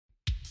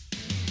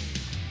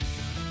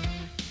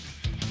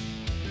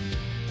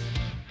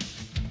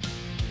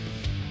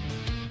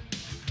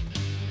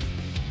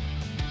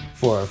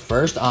For our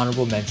first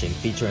honorable mention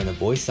featuring the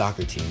boys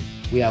soccer team,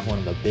 we have one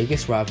of the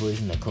biggest rivalries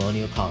in the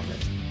Colonial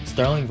Conference,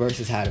 Sterling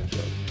versus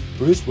Haddonfield.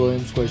 Bruce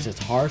Williams scores his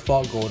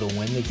hard-fought goal to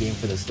win the game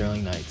for the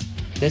Sterling Knights.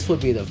 This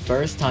would be the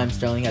first time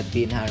Sterling has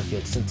beaten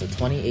Haddonfield since the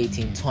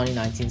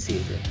 2018-2019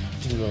 season,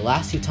 due to the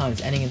last two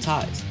times ending in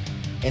ties.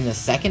 In the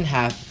second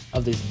half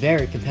of this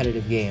very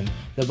competitive game,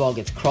 the ball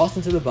gets crossed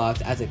into the box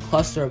as a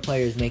cluster of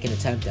players make an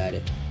attempt at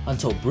it,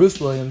 until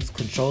Bruce Williams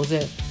controls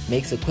it,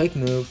 makes a quick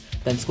move,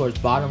 then scores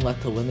bottom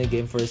left to win the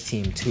game for his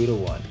team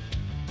 2-1.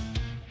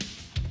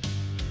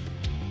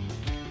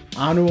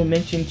 Honorable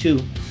mention 2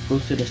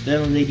 goes to the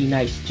Sterling Lady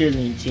Knights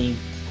cheerleading team,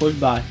 coached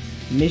by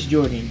Miss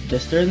Jordan.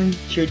 The Sterling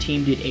cheer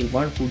team did a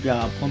wonderful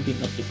job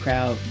pumping up the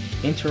crowd,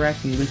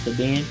 interacting with the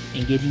band,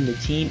 and getting the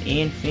team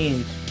and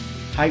fans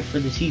hyped for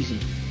the season.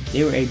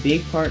 They were a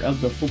big part of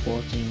the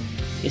football team.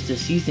 It's the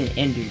season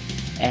ender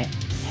at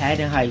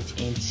Haddon Heights,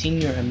 and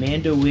senior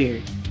Amanda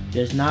Ware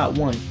does not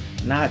 1,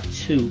 not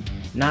 2,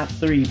 not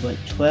 3, but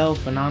 12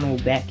 phenomenal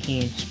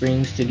backhand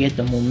springs to get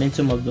the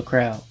momentum of the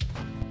crowd.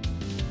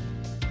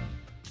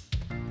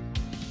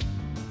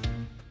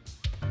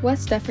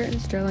 West Defford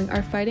and Sterling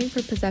are fighting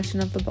for possession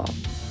of the ball.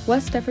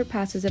 West Defford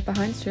passes it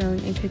behind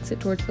Sterling and kicks it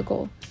towards the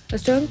goal. A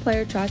Sterling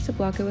player tries to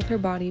block it with her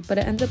body, but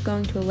it ends up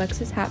going to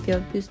Alexis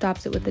Hatfield, who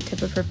stops it with the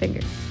tip of her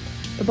finger.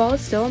 The ball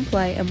is still in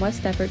play, and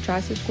West Defford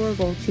tries to score a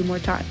goal 2 more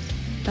times,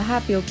 but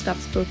Hatfield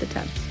stops both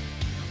attempts.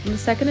 On the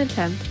second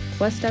attempt,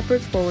 West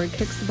Defford's forward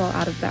kicks the ball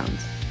out of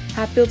bounds.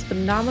 Hatfield's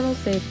phenomenal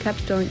save kept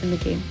Sterling in the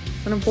game,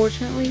 but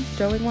unfortunately,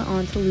 Sterling went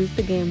on to lose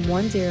the game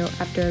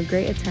 1-0 after a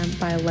great attempt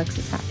by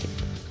Alexis Hatfield.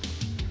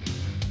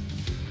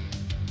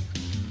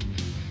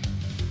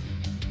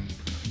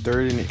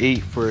 Third and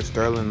 8 for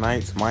Sterling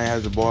Knights. Maya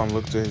has the ball and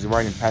looks to his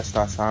right and passes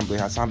to Hassan Blake.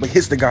 Hassan Blake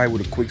hits the guy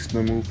with a quick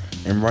spin move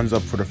and runs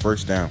up for the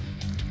first down.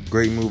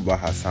 Great move by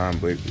Hassan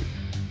Blake.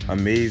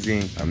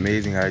 Amazing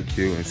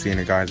IQ, and seeing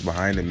the guys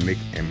behind him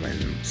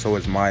and so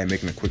is Maya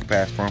making a quick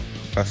pass for him.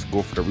 Let's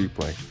go for the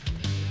replay.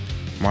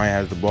 Maya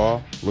has the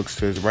ball, looks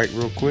to his right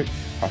real quick.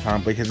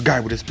 Hassan Blake hits the guy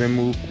with a spin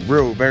move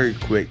very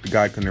quick. The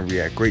guy couldn't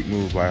react. Great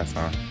move by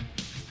Hassan.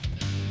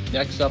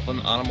 Next up on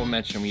the honorable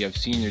mention, we have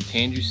senior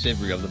Tandrew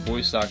Sibley of the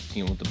boys soccer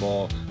team with the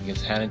ball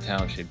against Haddon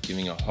Township,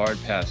 giving a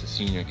hard pass to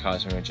senior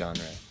Cosmer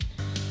Johnray.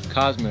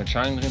 Cosmer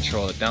trying to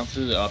control it,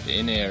 bounces it up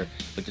in air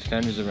with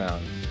defenders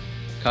around.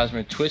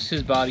 Cosmer twists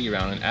his body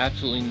around and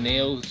absolutely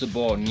nails the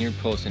ball near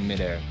post in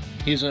midair.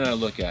 Here's another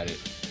look at it.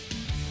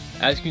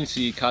 As you can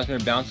see, Cosmer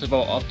bounced the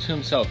ball up to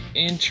himself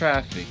in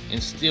traffic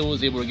and still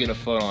was able to get a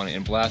foot on it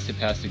and blast it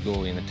past the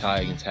goalie in a tie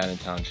against Haddon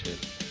Township.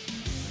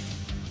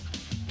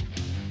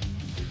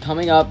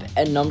 Coming up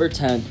at number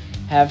 10,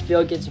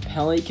 Hatfield gets a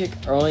penalty kick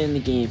early in the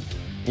game,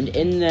 and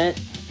in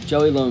net,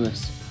 Joey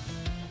Lomas.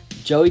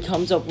 Joey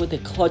comes up with a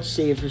clutch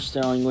save for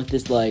Sterling with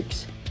his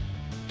legs.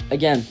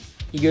 Again,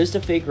 he goes to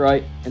fake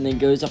right and then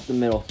goes up the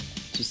middle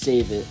to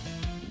save it.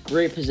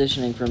 Great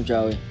positioning from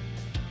Joey.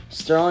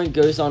 Sterling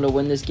goes on to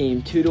win this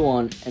game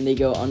 2-1, and they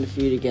go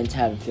undefeated against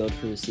Haddonfield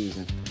for the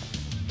season.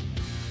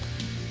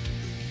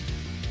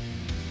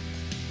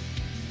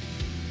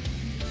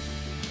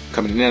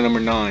 Coming in at number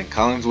 9,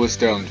 Collinswood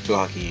Sterling field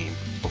hockey game.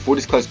 Before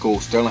this clutch goal,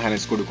 Sterling hadn't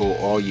scored a goal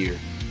all year.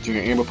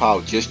 Junior Amber Powell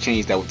just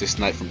changed that with this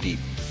snipe from deep.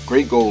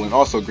 Great goal, and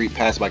also a great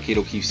pass by Kate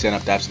O'Keefe, setting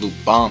up the absolute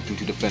bomb through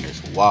 2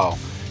 defenders. Wow.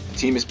 The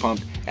team is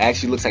pumped. It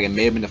actually looks like it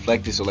may have been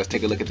deflected, so let's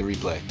take a look at the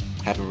replay.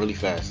 Happened really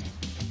fast.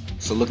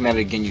 So looking at it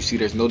again, you see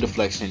there's no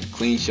deflection,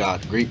 clean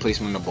shot, great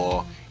placement on the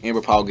ball.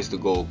 Amber Powell gets the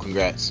goal.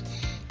 Congrats.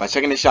 By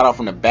checking the shot out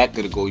from the back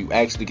of the goal, you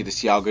actually get to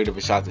see how great of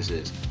a shot this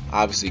is.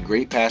 Obviously,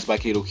 great pass by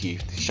Kate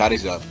O'Keefe. The shot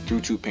is up,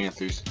 through 2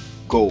 Panthers.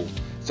 Goal.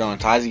 Sterling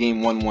ties the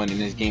game 1-1, and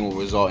this game will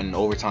result in an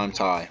overtime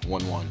tie,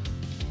 1-1.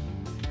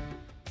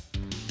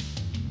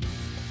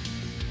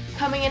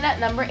 Coming in at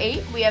number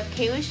 8, we have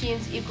Kaylee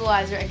Sheen's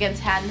equalizer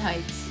against Haddon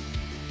Heights.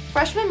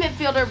 Freshman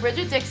midfielder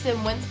Bridget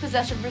Dixon wins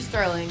possession for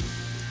Sterling.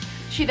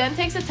 She then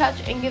takes a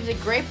touch and gives a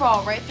great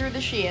ball right through the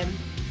Sheehan.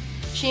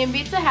 Sheehan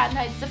beats the Haddon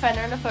Heights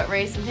defender in a foot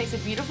race and takes a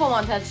beautiful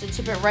one-touch to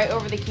chip it right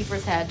over the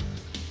keeper's head.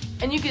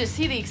 And you can just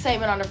see the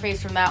excitement on her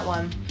face from that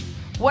one.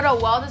 What a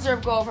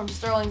well-deserved goal from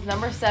Sterling's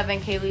number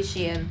 7, Kaylee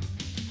Sheehan.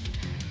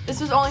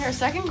 This was only her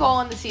 2nd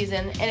goal in the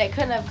season, and it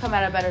couldn't have come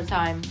at a better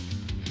time.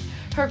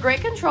 Her great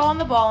control on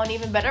the ball and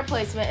even better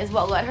placement is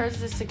what led her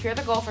to secure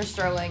the goal for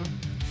Sterling.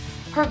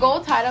 Her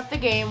goal tied up the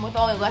game with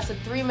only less than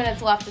 3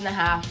 minutes left in the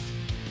half.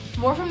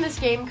 More from this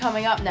game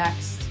coming up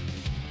next.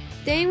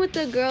 Staying with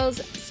the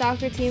girls'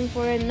 soccer team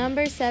for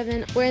number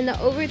 7, we're in the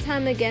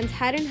overtime against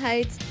Haddon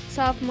Heights.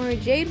 Sophomore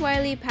Jade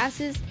Wiley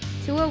passes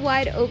to a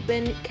wide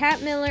open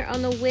Kat Miller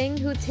on the wing,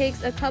 who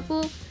takes a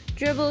couple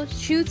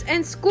dribbles, shoots,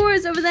 and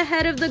scores over the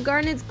head of the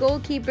Garnet's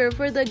goalkeeper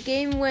for the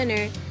game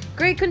winner.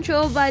 Great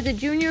control by the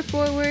junior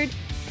forward,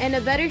 and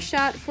a better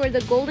shot for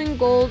the golden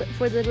goal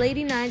for the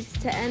Lady Knights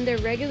to end their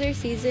regular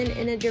season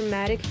in a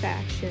dramatic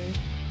fashion.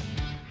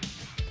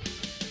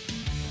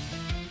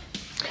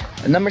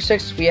 At number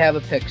 6, we have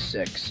a pick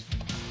 6.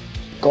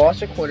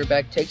 Gloucester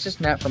quarterback takes a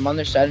snap from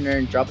under center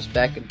and drops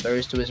back and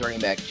throws to his running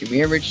back.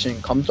 Jameer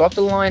Richardson comes off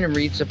the line and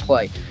reads the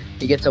play.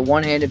 He gets a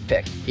one-handed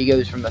pick. He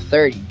goes from the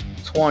 30,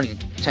 20,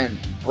 10,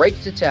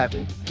 breaks the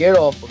tackle. Get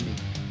off of me.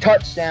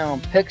 Touchdown,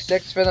 pick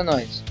 6 for the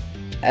Knights.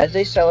 As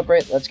they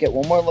celebrate, let's get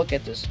one more look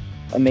at this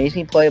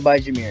amazing play by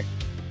Jameer.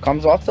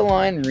 Comes off the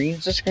line,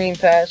 reads the screen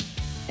pass,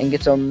 and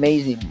gets an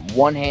amazing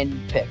one-handed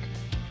pick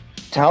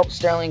to help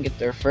Sterling get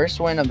their first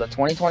win of the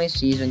 2020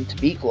 season to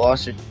beat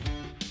Gloucester.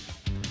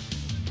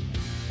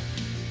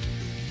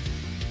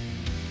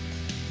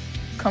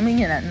 Coming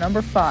in at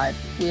number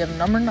 5, we have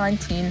number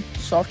 19,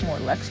 sophomore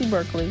Lexi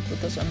Berkeley,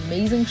 with this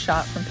amazing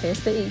shot from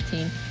past the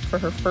 18 for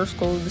her first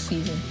goal of the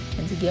season,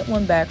 and to get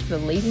one back for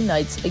the Lady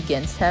Knights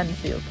against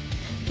Haddonfield.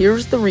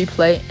 Here's the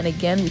replay, and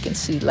again we can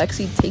see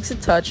Lexi takes a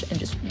touch and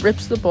just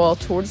rips the ball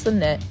towards the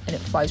net, and it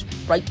flies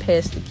right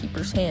past the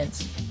keeper's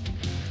hands.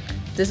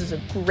 This is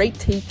a great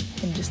take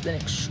and just an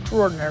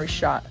extraordinary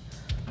shot.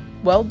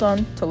 Well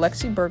done to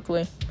Lexi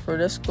Berkeley for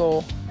this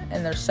goal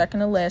and their second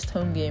to last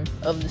home game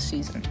of the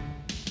season.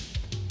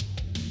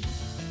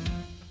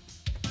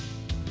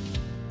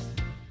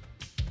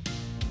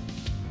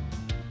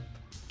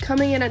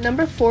 Coming in at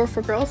number 4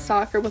 for girls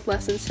soccer with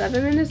less than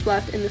 7 minutes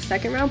left in the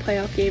second round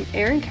playoff game,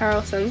 Erin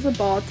Carroll sends the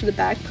ball to the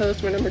back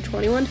post where number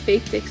 21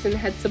 Faith Dixon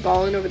heads the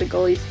ball in over the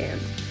goalie's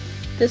hands.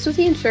 This was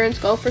the insurance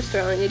goal for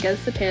Sterling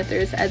against the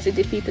Panthers as they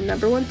defeat the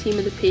number 1 team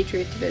in the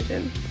Patriot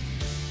Division.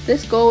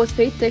 This goal was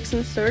Faith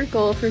Dixon's third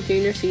goal of her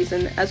junior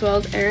season, as well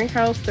as Erin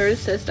Carroll's third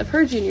assist of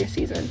her junior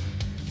season.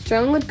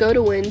 Sterling would go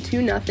to win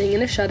 2-0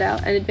 in a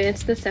shutout and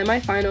advance to the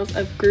semifinals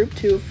of Group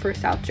 2 for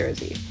South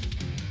Jersey.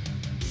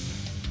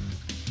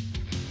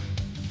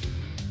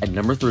 At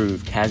number 3,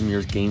 with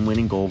Casimir's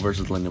game-winning goal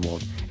versus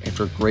Lindenwold.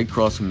 After a great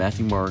cross from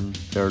Matthew Martin,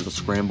 there is a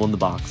scramble in the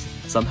box.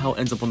 It somehow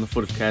ends up on the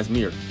foot of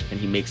Casimir, and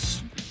he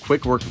makes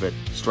quick work of it,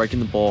 striking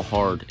the ball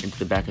hard into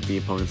the back of the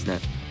opponent's net.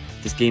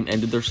 This game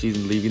ended their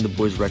season, leaving the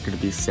boys' record to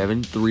be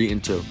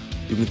 7-3-2.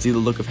 You can see the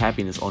look of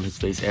happiness on his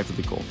face after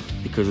the goal,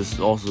 because this is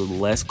also the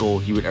last goal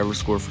he would ever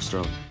score for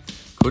Sterling.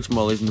 Coach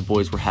Mulleys and the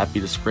boys were happy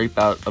to scrape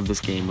out of this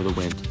game with a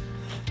win,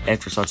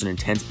 after such an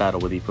intense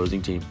battle with the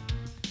opposing team.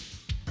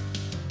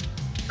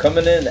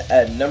 Coming in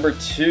at number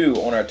 2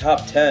 on our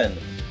top 10,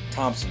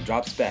 Thompson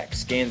drops back,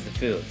 scans the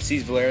field,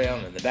 sees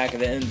Valeriano in the back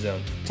of the end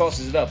zone,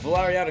 tosses it up.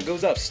 Valeriano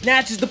goes up,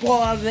 snatches the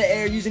ball out of the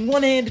air using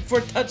one-handed for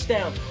a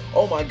touchdown.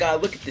 Oh my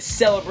God, look at the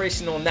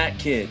celebration on that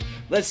kid.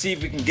 Let's see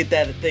if we can get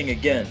that thing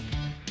again.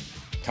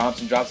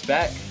 Thompson drops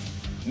back,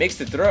 makes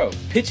the throw,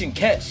 pitch and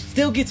catch,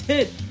 still gets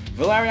hit.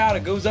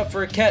 Valeriano goes up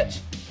for a catch,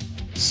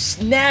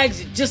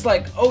 snags it just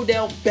like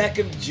Odell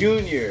Beckham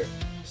Jr.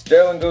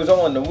 Sterling goes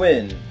on to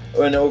win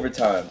in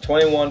overtime,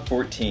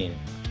 21-14.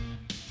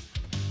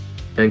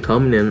 And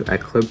coming in at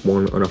clip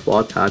 1 on a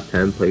fall top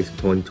 10 place of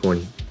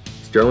 2020,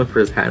 Sterling for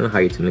his Hatton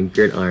Heights and the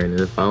Gridiron in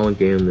the final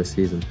game of the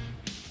season.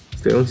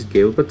 Sterling just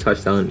gave up a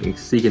touchdown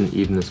seeking to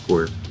even the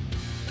score.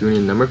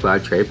 Junior number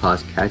 5 Trey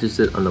Potts catches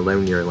it on the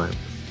 11-yard line,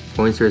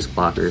 points to his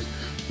blockers,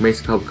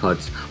 makes a couple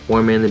cuts,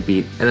 one man to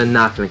beat, and then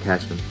not going to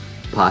catch him.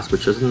 Potts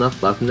with just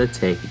enough left in the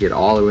tank to get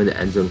all the way in the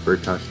end zone for a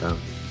touchdown.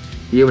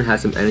 He even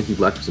had some energy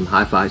left for some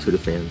high fives for the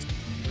fans.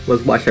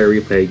 Let's watch that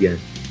replay again.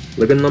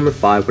 Look at number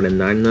 5 with a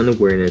 99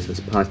 awareness as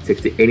Potts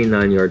takes the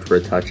 89 yards for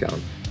a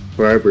touchdown.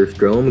 However,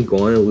 Sterling would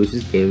go on to lose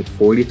his game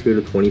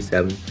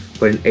 42-27,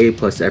 but an A+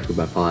 effort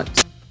by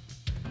Potts.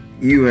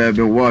 You have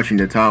been watching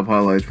the top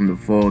highlights from the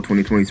fall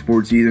 2020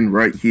 sports season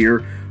right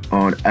here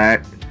on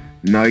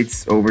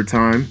 @Knights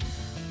Overtime.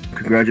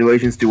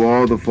 Congratulations to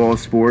all the fall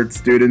sports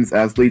students,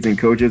 athletes, and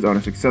coaches on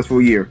a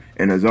successful year.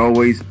 And as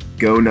always,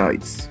 go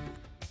Knights!